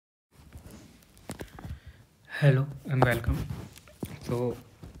Hello and welcome. So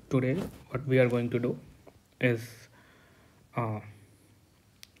today what we are going to do is uh,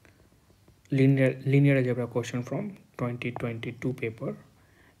 linear algebra question from 2022 paper,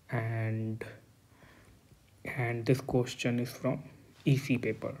 and this question is from EC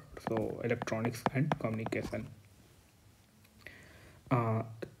paper, so electronics and communication. uh,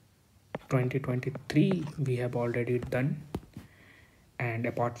 2023 we have already done, and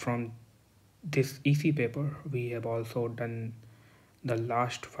apart from this EC paper we have also done the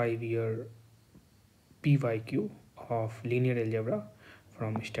last 5 year PYQ of linear algebra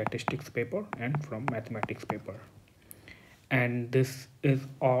from statistics paper and from mathematics paper, and this is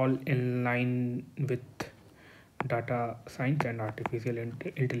all in line with data science and artificial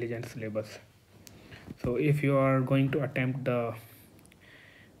intelligence syllabus. So if you are going to attempt the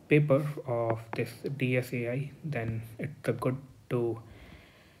paper of this DSAI, then it's a good to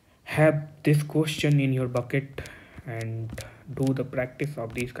have this question in your bucket and do the practice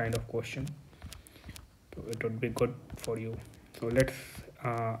of these kind of questions. So it would be good for you. So let's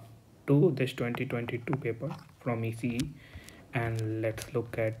uh, do this 2022 paper from ECE, and let's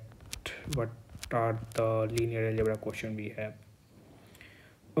look at what are the linear algebra question we have.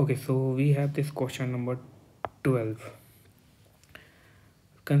 Okay, so we have this question number 12.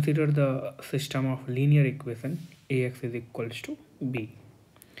 Consider the system of linear equation Ax is equals to B,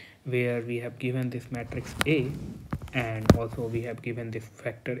 where we have given this matrix A and also we have given this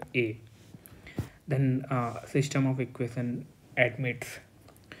vector A. Then system of equation admits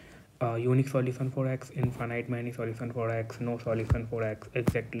unique solution for x, infinite many solution for x, no solution for x,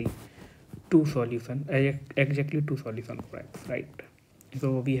 exactly two solution for x, right?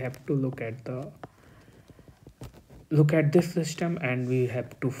 So we have to look at this system, and we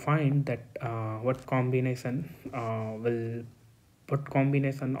have to find that what combination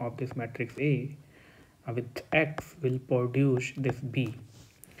of this matrix A with x will produce this B.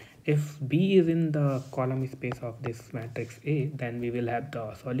 If B is in the column space of this matrix A, then we will have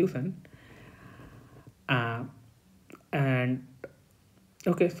the solution. And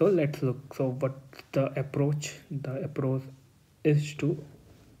okay, so let's look. So what's the approach? The approach is to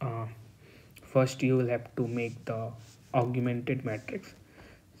first you will have to make the augmented matrix.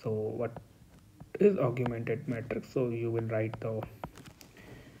 So what is augmented matrix? So you will write the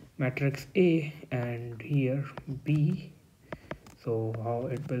matrix A and here B. So how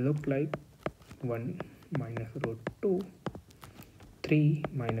it will look like: 1 minus root 2, 3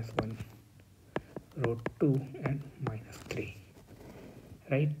 minus 1, root 2 and minus 3,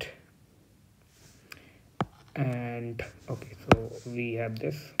 right? And okay, so we have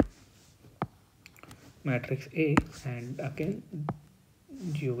this matrix A, and again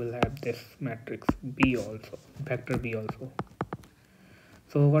you will have this matrix B also, vector B also.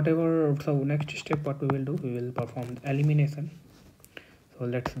 So next step what we will do, we will perform elimination. So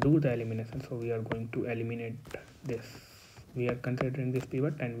let's do the elimination. So we are going to eliminate this. We are considering this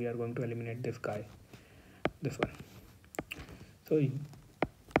pivot and we are going to eliminate this guy, this one. So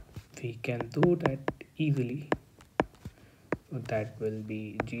we can do that easily. So that will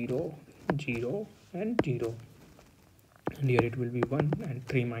be 0, 0 and 0. And here it will be 1 and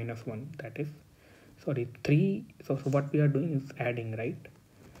 3 minus 1. That is, sorry, 3. So what we are doing is adding, right?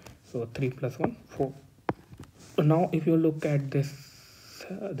 So 3 plus 1, 4. So now if you look at this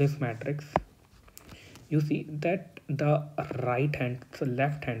matrix, you see that the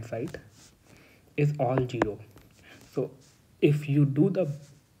left hand side is all 0. So if you do the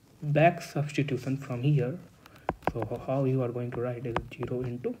back substitution from here, so how you are going to write is 0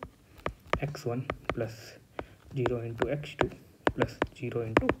 into x1 plus 0 into x2 plus 0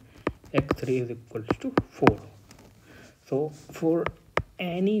 into x3 is equals to 4. So for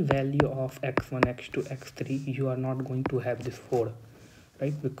any value of x1, x2, x3, you are not going to have this 4,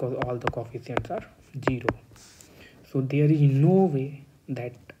 right? Because all the coefficients are 0. So there is no way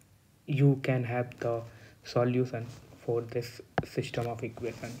that you can have the solution for this system of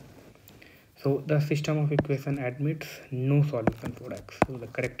equation. So the system of equation admits no solution for x. So the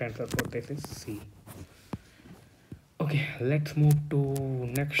correct answer for this is C. Okay, let's move to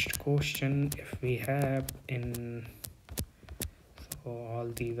next question. If we have in, so all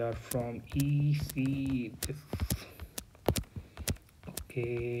these are from EC. This,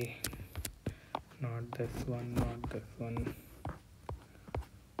 okay, not this one, not this one.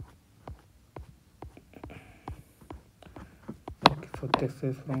 Okay, so this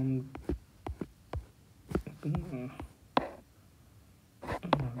is from not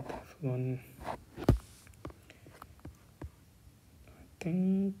this one. I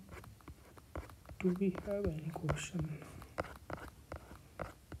think, do we have any question?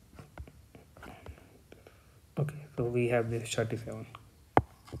 So we have this 37.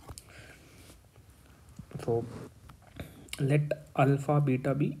 So let alpha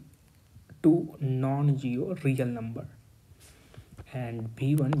beta be two non-zero real number and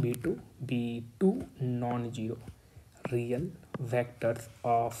b1 b2 be two non-zero real vectors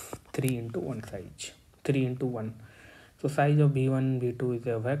of 3 into 1 size, 3 into 1. So size of b1 b2 is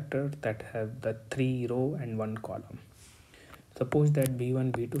a vector that has the 3 row and 1 column. Suppose that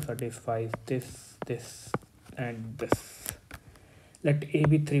b1 b2 satisfies this and this. Let A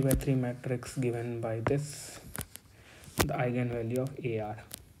be 3 by 3 matrix given by this, the eigenvalue of AR.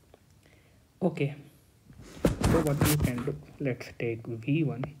 Okay, so what you can do, let's take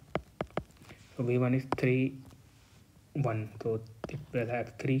V1. So V1 is 3 1, so it will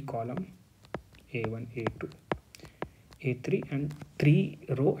have 3 column, A1 A2 A3 and 3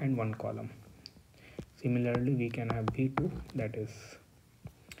 row and 1 column. Similarly we can have B2, that is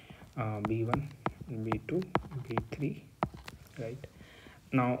B1 B2 B3, right?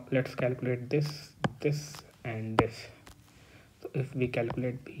 Now let's calculate this and this. So if we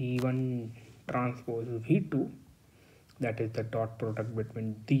calculate B1 transpose V2, that is the dot product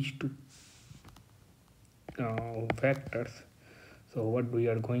between these two vectors, so what we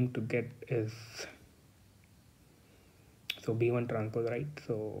are going to get is, so B1 transpose, right?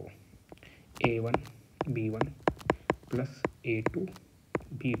 So A1 B1 plus A2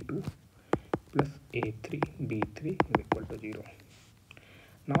 B2 plus A3 B3 is equal to 0.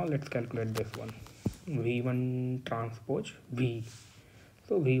 Now let's calculate this one, V1 transpose V.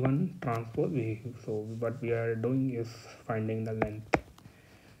 So V1 transpose V. So what we are doing is finding the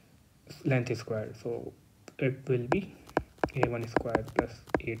length square. So it will be A1 square plus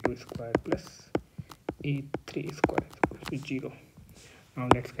A2 square plus A3 square is equal to 0. Now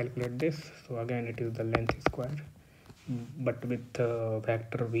let's calculate this. So again it is the length square but with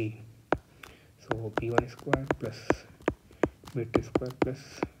vector V. So B1 square plus B2 square plus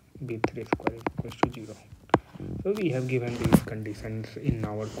B3 square is equal to 0. So we have given these conditions in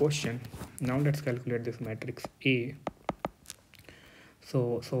our question. Now let's calculate this matrix A.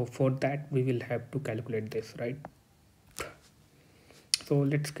 So for that we will have to calculate this, right? So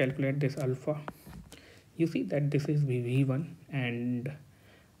let's calculate this alpha. You see that this is V1, and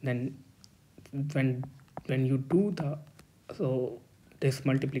then when you do the, so this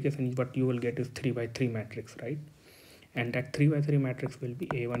multiplication, what you will get is 3 by 3 matrix, right? And that 3 by 3 matrix will be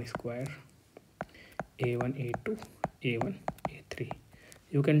A1 square A1 A2 A1 A3.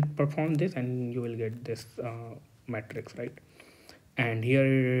 You can perform this and you will get this matrix, right? And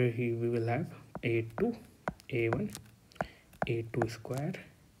here we will have A2 A1 A2 square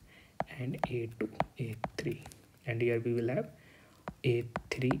and A2 A3, and here we will have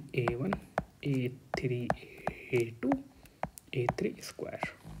A3 A1 A3 A2 A3 square,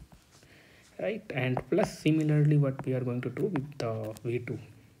 right? And plus similarly what we are going to do with the V2.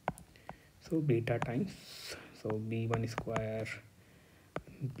 So beta times, so B1 square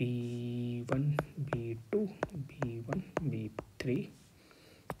B1 B2 B1 B3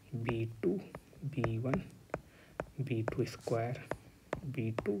 B2 B1 B2 square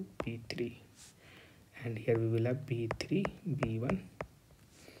B2 B3, and here we will have B3 B1,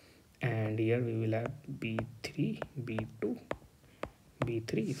 and here we will have B3 B2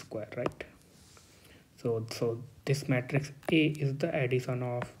 B3 square, right? So this matrix A is the addition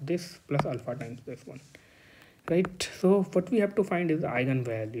of this plus alpha times this one, right? So what we have to find is the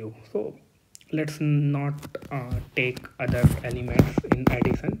eigenvalue. So let's not take other elements in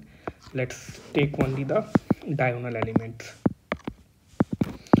addition. Let's take only the diagonal elements.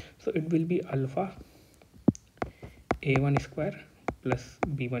 So it will be alpha A1 square plus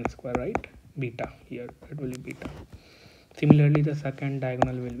B1 square, right? Beta, here it will be beta. Similarly the second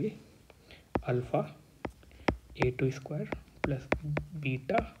diagonal will be alpha A2 square plus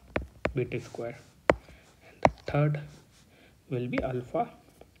beta square, and the third will be alpha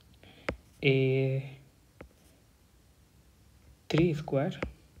A3 square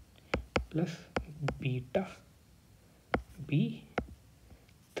plus beta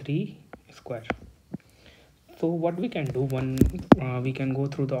B3 square. So what we can do, we can go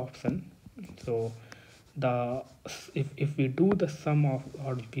through the option. So the if we do the sum of,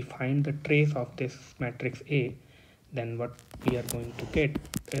 or if we find the trace of this matrix A, then what we are going to get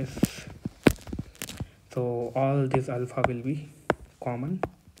is, so all this alpha will be common,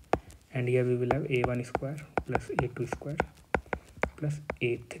 and here we will have A1 square plus A2 square plus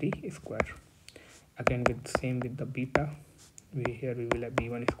A3 square. Again with same with the beta, here we will have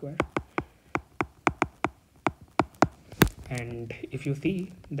B1 square, and if you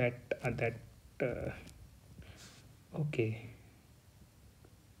see that okay,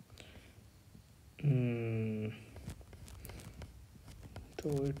 So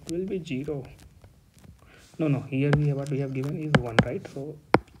it will be 0. No, here what we have given is 1, right? So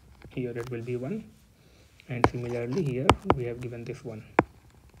here it will be 1, and similarly here we have given this 1,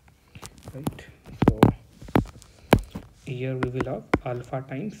 right? So here we will have alpha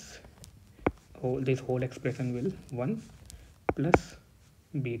times this whole expression will 1 plus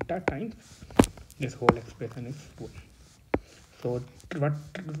beta times this whole expression is 1. So what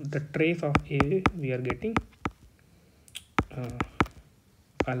the trace of a we are getting uh,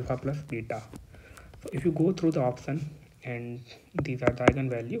 alpha plus beta. So if you go through the option and these are the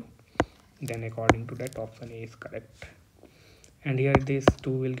eigenvalue, then according to that option A is correct. And here these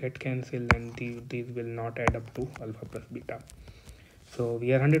two will get cancelled and these will not add up to alpha plus beta. So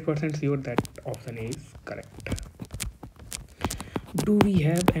we are 100% sure that option A is correct. Do we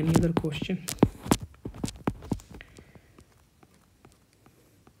have any other question?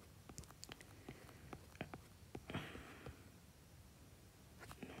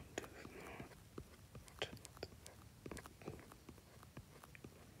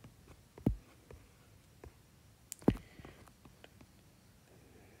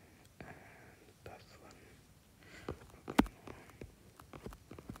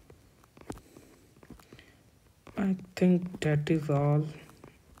 I think that is all.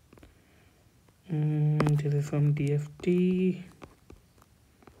 This is from DFT.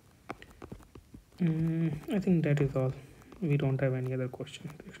 I think that is all. We don't have any other question.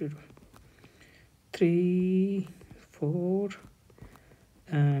 3, 4,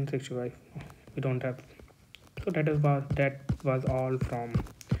 and 65. We don't have. So that was all from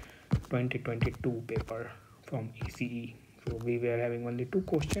 2022 paper from ECE. So we were having only 2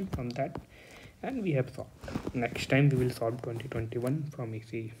 questions from that, and we have solved. Next time we will solve 2021 from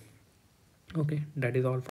ECE. Okay, that is all.